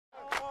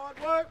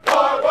Hard work.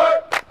 Hard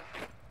work.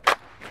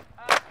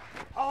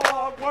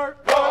 Hard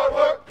work.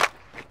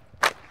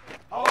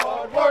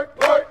 Hard work.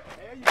 Work.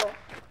 There you go.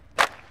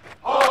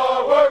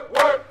 Hard work.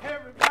 Work.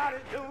 Everybody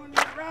doing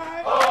it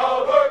right.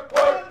 Hard work.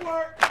 Work. Hard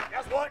work.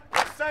 That's what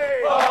I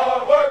say.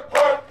 Hard work.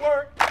 Hard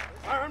work.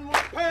 Earn my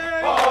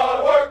pay.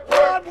 Hard work.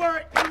 Hard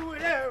work. Do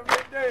it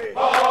every day.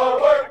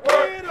 Hard work.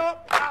 Get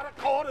up out of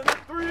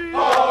 2:45.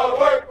 Hard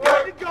work.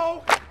 Got to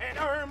go and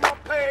earn my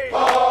pay.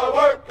 Hard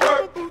work.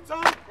 Put my boots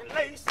on and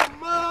lace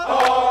them up.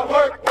 Hard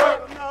work.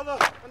 Work. Another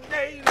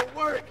day to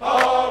work.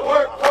 Hard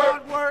work.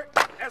 Hard work.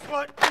 That's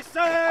what they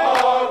say.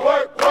 Hard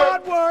work.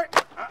 Hard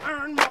work. I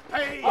earn my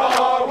pay.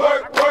 Hard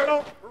work.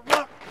 Work.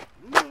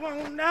 Move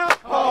on now.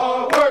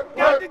 Hard work.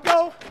 Got to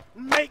go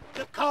make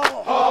the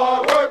call.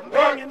 Hard work.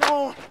 Banging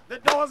on the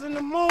doors in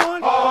the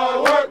morning.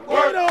 Hard work.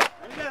 Get up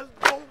and let's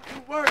go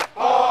to work.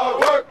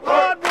 Hard work.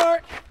 Hard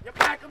work. You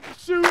pack up the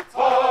shoes.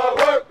 Hard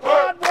work.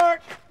 Hard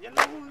work. You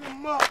load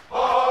them up.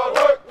 Hard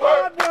work.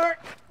 Hard work.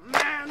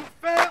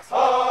 Manifest.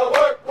 Hard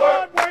work.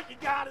 Hard work. You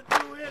gotta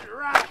do it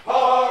right.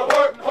 Hard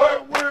work.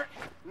 Hard work.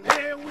 And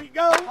here we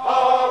go.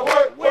 Hard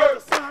work.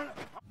 With the sun.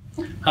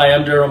 Hi,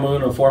 I'm Daryl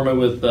Moon, a foreman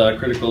with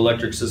Critical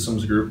Electric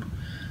Systems Group.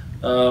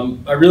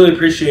 I really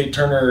appreciate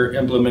Turner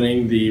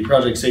implementing the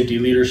Project Safety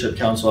Leadership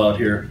Council out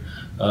here.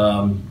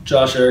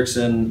 Josh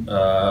Erickson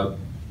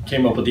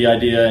came up with the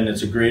idea, and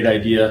it's a great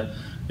idea.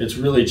 It's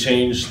really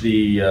changed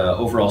the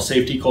overall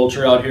safety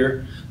culture out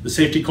here. The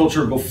safety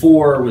culture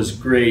before was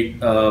great,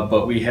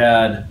 but we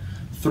had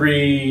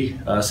 3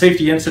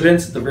 safety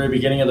incidents at the very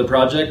beginning of the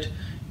project,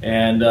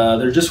 and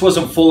there just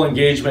wasn't full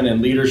engagement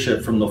and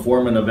leadership from the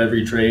foreman of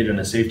every trade in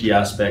a safety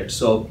aspect.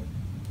 So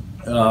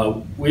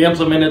we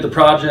implemented the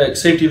Project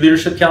Safety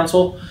Leadership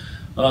Council,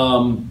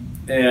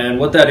 and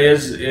what that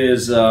is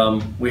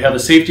we have a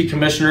safety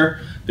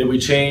commissioner that we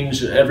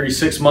change every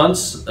 6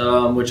 months,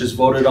 which is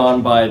voted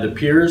on by the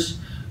peers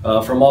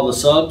from all the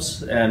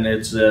subs, and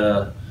it's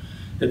a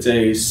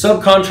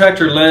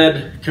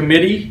subcontractor-led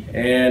committee,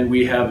 and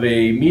we have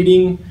a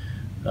meeting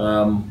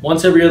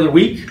once every other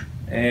week,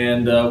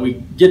 and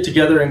we get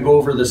together and go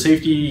over the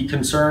safety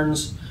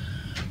concerns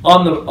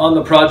on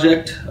the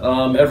project.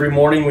 Every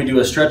morning we do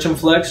a stretch and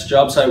flex,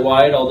 job site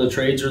wide. All the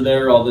trades are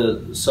there, all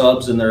the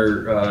subs and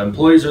their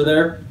employees are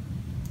there.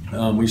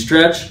 We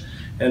stretch,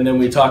 and then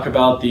we talk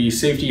about the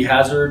safety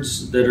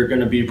hazards that are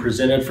going to be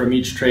presented from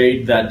each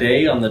trade that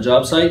day on the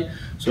job site,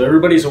 so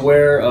everybody's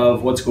aware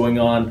of what's going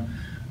on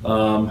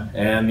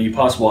and the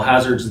possible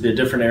hazards, the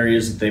different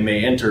areas that they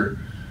may enter.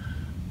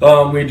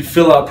 We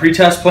fill out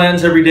pre-test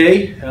plans every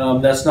day.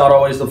 That's not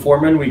always the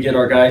foreman. We get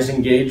our guys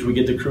engaged, we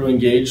get the crew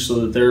engaged so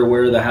that they're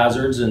aware of the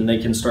hazards and they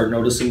can start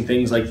noticing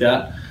things like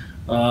that.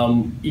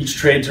 Each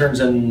trade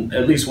turns in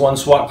at least 1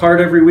 SWAT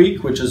card every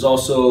week, which is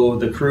also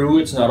the crew.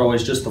 It's not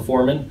always just the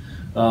foreman.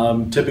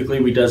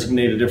 Typically we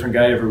designate a different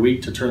guy every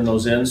week to turn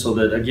those in, so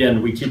that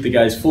again we keep the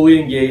guys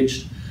fully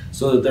engaged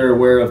so that they're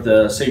aware of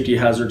the safety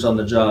hazards on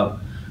the job.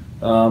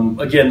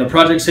 Again, the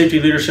Project Safety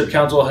Leadership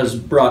Council has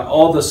brought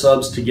all the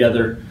subs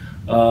together.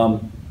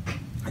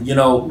 You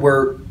know,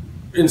 we're,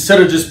 instead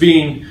of just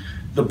being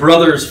the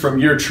brothers from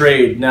your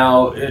trade,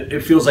 now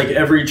it feels like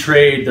every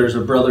trade there's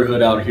a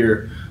brotherhood out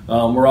here.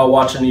 We're all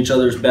watching each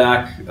other's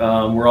back.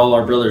 We're all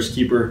our brother's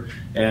keeper,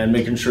 and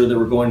making sure that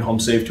we're going home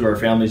safe to our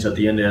families at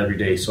the end of every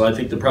day. So I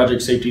think the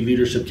Project Safety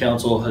Leadership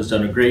Council has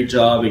done a great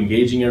job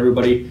engaging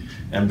everybody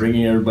and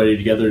bringing everybody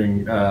together,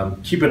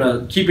 and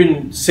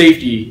keeping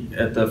safety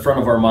at the front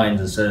of our minds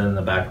instead of in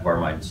the back of our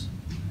minds.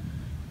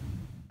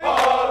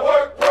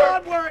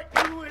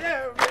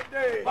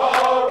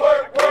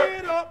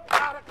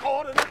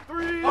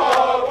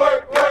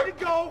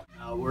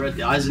 We're at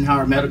the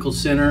Eisenhower Medical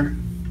Center.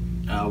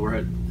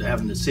 We're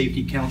having the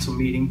safety council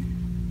meeting.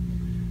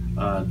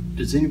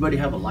 Does anybody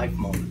have a life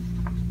moment?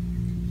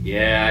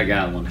 Yeah, I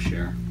got one to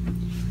share.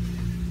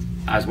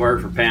 I was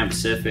working for Pan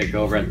Pacific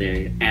over at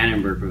the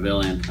Annenberg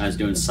Pavilion. I was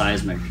doing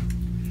seismic.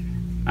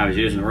 I was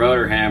using a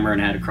rotor hammer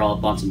and had to crawl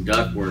up on some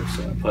ductwork,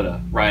 so I put a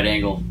right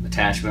angle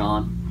attachment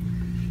on.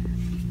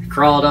 I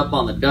crawled up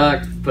on the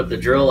duct, put the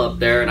drill up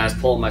there, and I was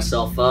pulling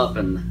myself up,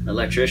 and the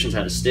electricians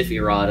had a stiffy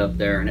rod up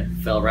there, and it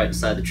fell right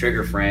inside the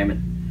trigger frame,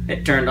 and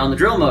it turned on the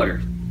drill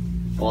motor.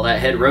 Well, that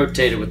head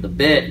rotated with the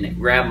bit, and it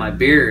grabbed my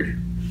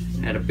beard.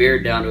 I had a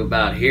beard down to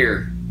about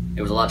here.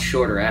 It was a lot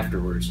shorter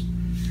afterwards,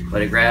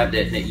 but it grabbed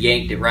it and it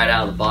yanked it right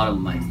out of the bottom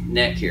of my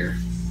neck here.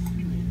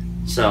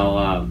 So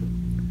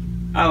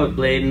I was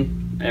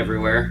bleeding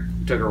everywhere.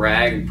 Took a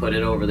rag and put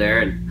it over there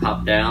and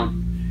hopped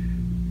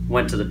down.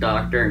 Went to the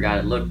doctor and got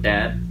it looked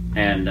at,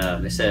 and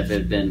they said if it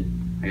had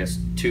been, I guess,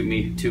 2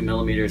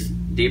 millimeters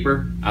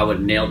deeper, I would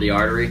have nailed the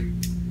artery.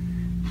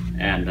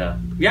 And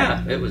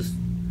yeah, it was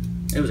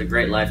a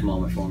great life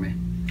moment for me.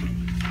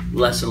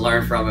 Lesson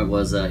learned from it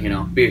was, you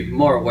know, be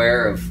more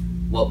aware of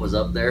what was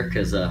up there,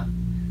 because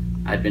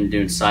I'd been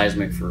doing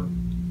seismic for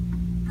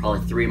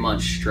probably 3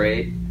 months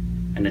straight,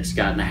 and it's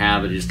gotten a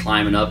habit of just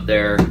climbing up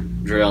there,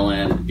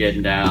 drilling,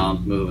 getting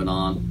down, moving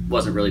on.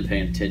 Wasn't really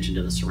paying attention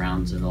to the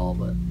surroundings at all,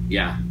 but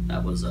yeah,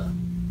 that was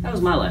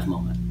my life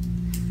moment.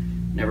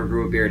 Never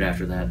grew a beard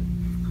after that.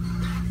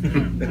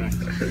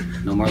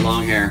 No more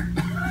long hair.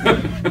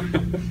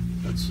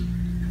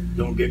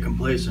 Don't get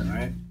complacent,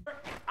 right?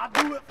 I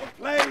do it for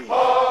play.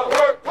 Hard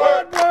work,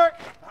 hard work.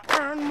 I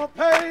earn my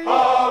pay.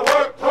 Hard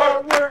work,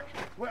 hard work.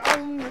 We're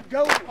on the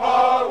go.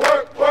 Hard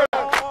work, work.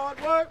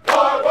 Hard work,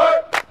 hard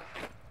work.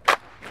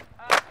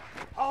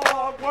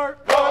 Hard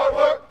work, hard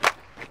work.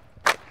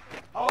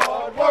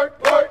 Hard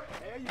work, work.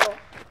 There you go.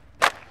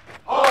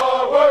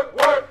 Hard work,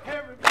 work.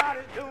 Everybody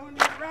doing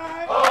it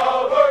right.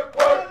 Hard work,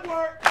 work. Hard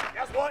work.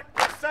 That's what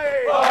we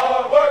say.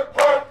 Hard work,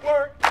 hard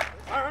work.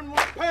 Earn my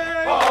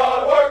pay.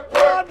 Hard work,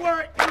 hard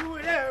work. Do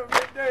it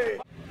every day.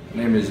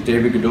 My name is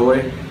David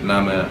Godoy, and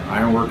I'm an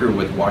iron worker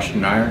with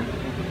Washington Iron.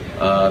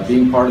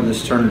 Being part of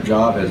this Turner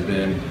job has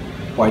been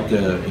quite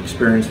the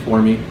experience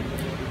for me.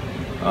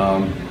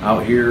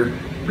 Out here,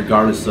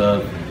 regardless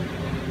of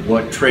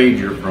what trade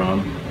you're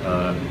from,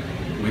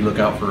 we look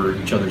out for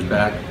each other's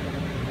back.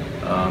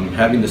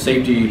 Having the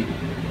safety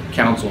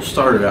council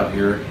started out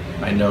here,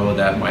 I know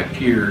that my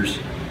peers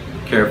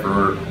care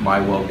for my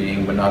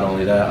well-being, but not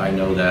only that, I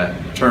know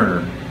that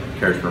Turner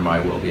cares for my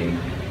well-being.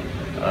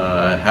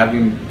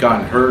 Having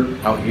gotten hurt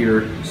out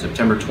here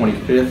September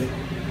 25th,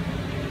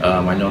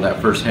 I know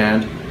that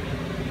firsthand.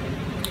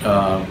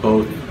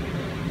 Both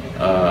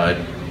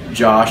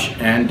Josh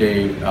and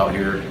Dave out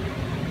here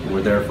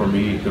were there for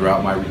me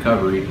throughout my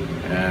recovery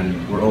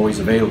and were always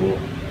available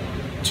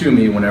to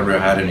me whenever I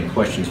had any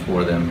questions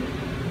for them.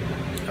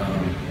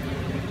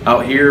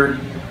 Out here,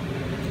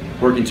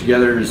 working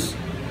together has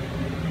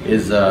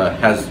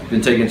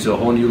been taken to a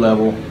whole new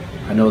level.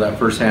 I know that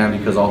firsthand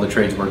because all the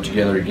trades work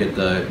together to get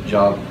the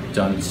job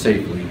done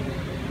safely.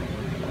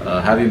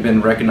 Having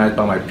been recognized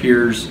by my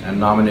peers and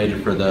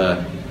nominated for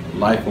the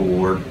L.I.F.E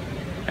award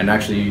and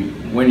actually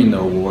winning the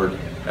award,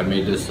 have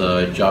made this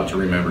a job to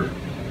remember.